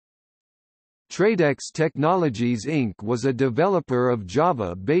Tradex Technologies Inc. was a developer of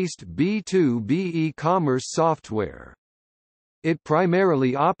Java-based B2B e-commerce software. It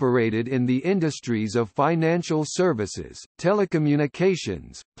primarily operated in the industries of financial services,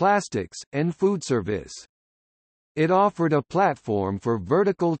 telecommunications, plastics, and food service. It offered a platform for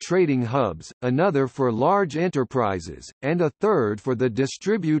vertical trading hubs, another for large enterprises, and a third for the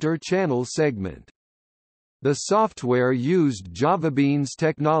distributor channel segment. The software used JavaBeans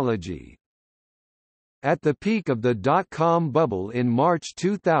technology. At the peak of the dot-com bubble in March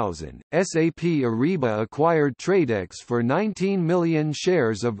 2000, SAP Ariba acquired Tradex for 19 million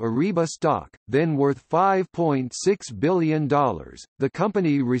shares of Ariba stock, then worth $5.6 billion. The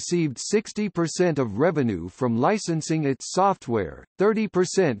company received 60% of revenue from licensing its software,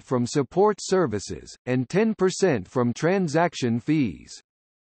 30% from support services, and 10% from transaction fees.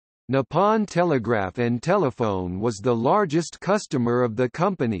 Nippon Telegraph and Telephone was the largest customer of the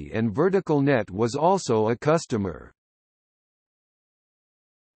company, and VerticalNet was also a customer.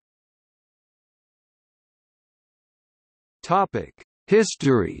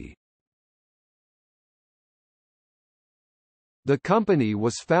 History. The company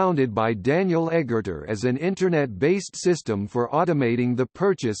was founded by Daniel Egerter as an Internet-based system for automating the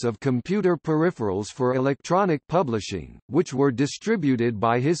purchase of computer peripherals for electronic publishing, which were distributed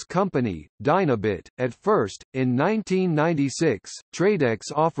by his company, Dynabit. At first, in 1996,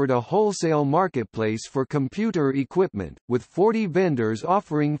 Tradex offered a wholesale marketplace for computer equipment, with 40 vendors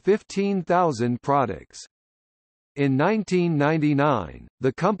offering 15,000 products. In 1999,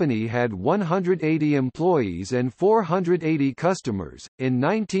 the company had 180 employees and 480 customers. In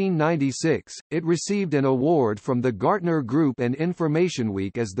 1996, it received an award from the Gartner Group and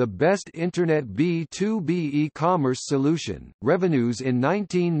InformationWeek as the best Internet B2B e-commerce solution. Revenues in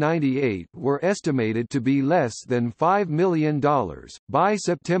 1998 were estimated to be less than $5 million. By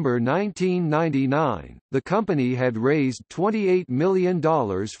September 1999, the company had raised $28 million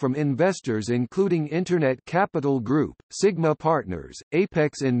from investors including Internet Capital Group, Sigma Partners,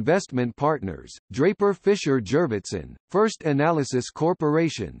 Apex Investment Partners, Draper Fisher Jurvetson, First Analysis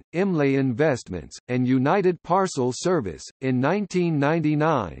Corporation, Imlay Investments, and United Parcel Service. In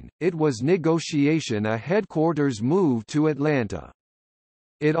 1999, it was negotiation a headquarters move to Atlanta.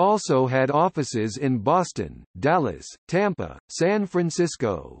 It also had offices in Boston, Dallas, Tampa, San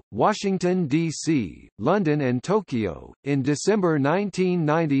Francisco, Washington, D.C., London and Tokyo. In December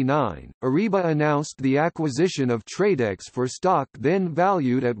 1999, Ariba announced the acquisition of Tradex for stock then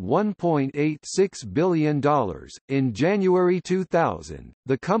valued at $1.86 billion. In January 2000,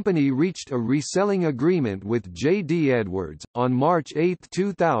 the company reached a reselling agreement with J.D. Edwards. On March 8,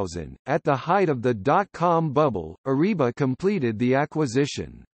 2000, at the height of the dot-com bubble, Ariba completed the acquisition.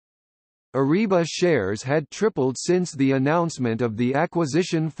 Ariba shares had tripled since the announcement of the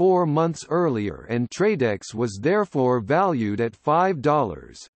acquisition 4 months earlier, and Tradex was therefore valued at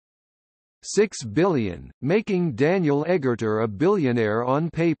 $5.6 billion, making Daniel Egerter a billionaire on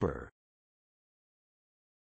paper.